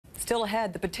Still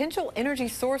ahead, the potential energy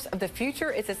source of the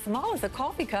future is as small as a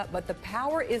coffee cup, but the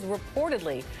power is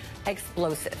reportedly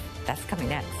explosive. That's coming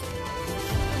next.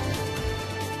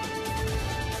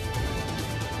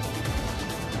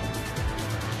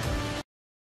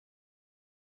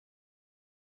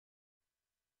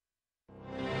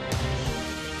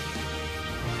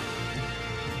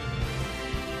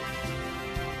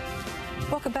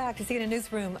 Welcome back to CNN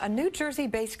Newsroom. A New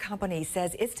Jersey-based company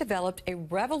says it's developed a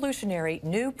revolutionary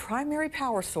new primary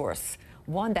power source,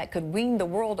 one that could wean the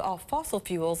world off fossil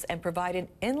fuels and provide an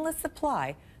endless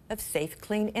supply of safe,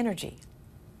 clean energy.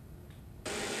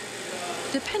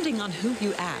 Depending on who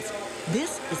you ask,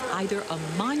 this is either a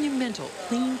monumental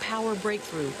clean power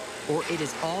breakthrough or it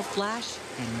is all flash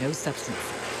and no substance.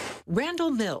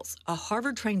 Randall Mills, a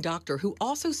Harvard-trained doctor who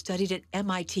also studied at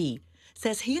MIT,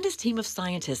 says he and his team of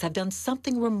scientists have done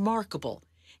something remarkable,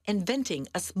 inventing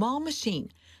a small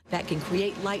machine that can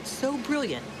create light so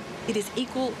brilliant it is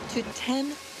equal to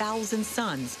 10,000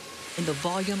 suns in the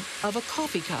volume of a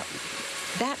coffee cup.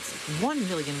 That's 1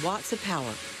 million watts of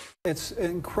power. It's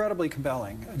incredibly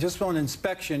compelling. Just on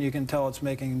inspection, you can tell it's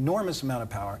making an enormous amount of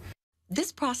power.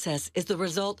 This process is the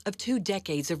result of 2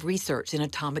 decades of research in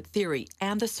atomic theory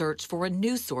and the search for a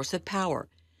new source of power.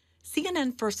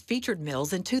 CNN first featured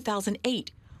Mills in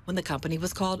 2008 when the company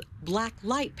was called Black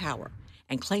Light Power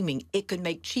and claiming it could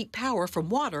make cheap power from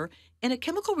water in a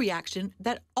chemical reaction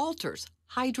that alters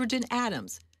hydrogen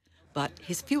atoms. But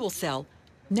his fuel cell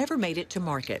never made it to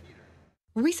market.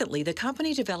 Recently, the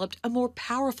company developed a more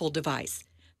powerful device.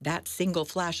 That single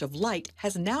flash of light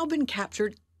has now been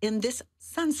captured in this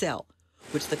SunCell,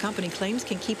 which the company claims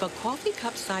can keep a coffee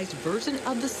cup-sized version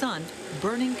of the sun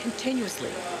burning continuously.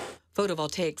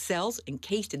 Photovoltaic cells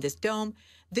encased in this dome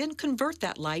then convert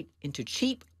that light into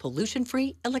cheap,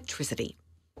 pollution-free electricity.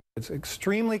 It's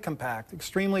extremely compact,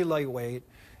 extremely lightweight,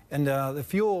 and the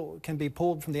fuel can be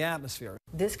pulled from the atmosphere.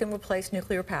 This can replace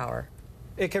nuclear power.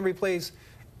 It can replace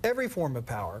every form of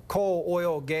power: coal,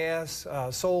 oil, gas,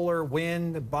 solar,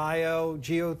 wind, bio,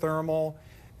 geothermal.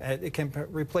 It can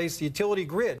replace the utility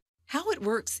grid. How it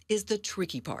works is the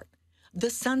tricky part. The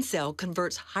SunCell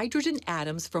converts hydrogen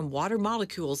atoms from water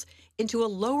molecules into a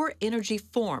lower energy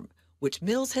form, which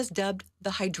Mills has dubbed the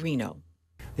hydrino.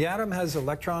 The atom has an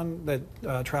electron that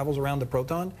travels around the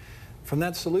proton. From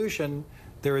that solution,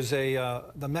 there is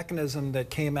the mechanism that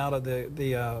came out of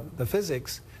the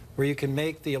physics where you can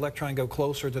make the electron go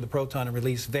closer to the proton and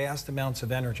release vast amounts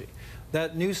of energy.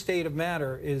 That new state of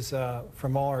matter is,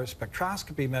 from all our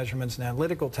spectroscopy measurements and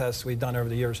analytical tests we've done over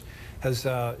the years, has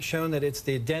shown that it's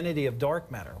the identity of dark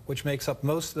matter, which makes up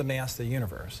most of the mass of the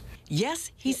universe.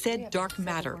 Yes, he said dark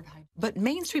matter, but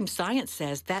mainstream science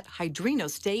says that hydrino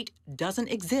state doesn't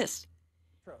exist.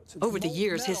 Over the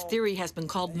years, his theory has been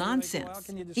called nonsense,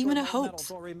 even a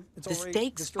hoax. The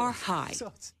stakes are high.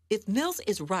 If Mills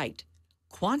is right,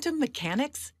 quantum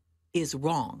mechanics is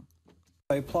wrong.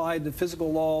 I applied the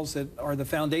physical laws that are the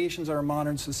foundations of our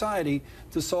modern society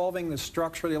to solving the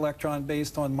structure of the electron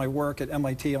based on my work at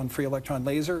MIT on free electron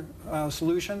laser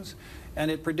solutions. And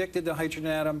it predicted the hydrogen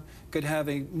atom could have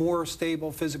a more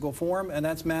stable physical form, and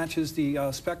that matches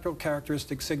the spectral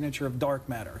characteristic signature of dark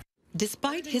matter.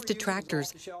 Despite his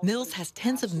detractors, Mills has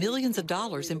tens of millions of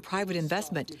dollars in private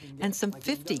investment and some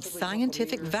 50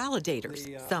 scientific validators,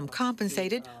 some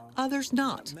compensated, others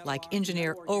not, like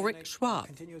engineer Ulrich Schwab.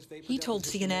 He told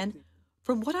CNN,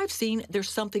 "From what I've seen, there's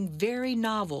something very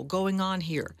novel going on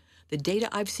here. The data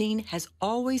I've seen has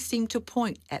always seemed to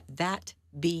point at that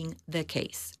being the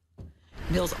case."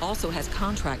 Mills also has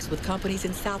contracts with companies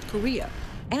in South Korea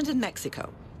and in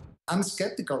Mexico. I'm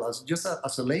skeptical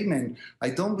as a layman. I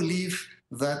don't believe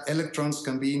that electrons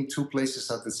can be in 2 places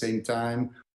at the same time.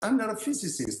 I'm not a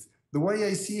physicist. The way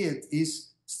I see it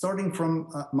is starting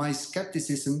from my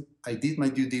skepticism, I did my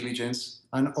due diligence,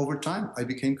 and over time I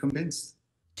became convinced.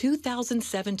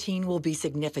 2017 will be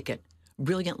significant.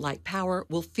 Brilliant Light Power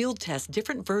will field test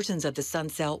different versions of the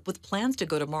SunCell with plans to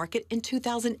go to market in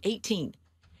 2018.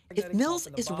 If Mills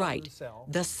is right,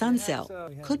 the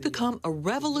SunCell could become a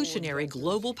revolutionary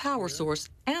global power source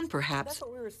and perhaps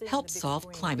help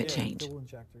solve climate change.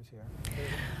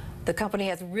 The company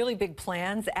has really big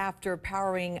plans after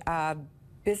powering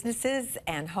businesses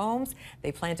and homes.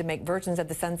 They plan to make versions of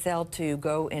the SunCell to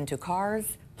go into cars,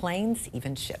 planes,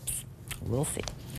 even ships. We'll see.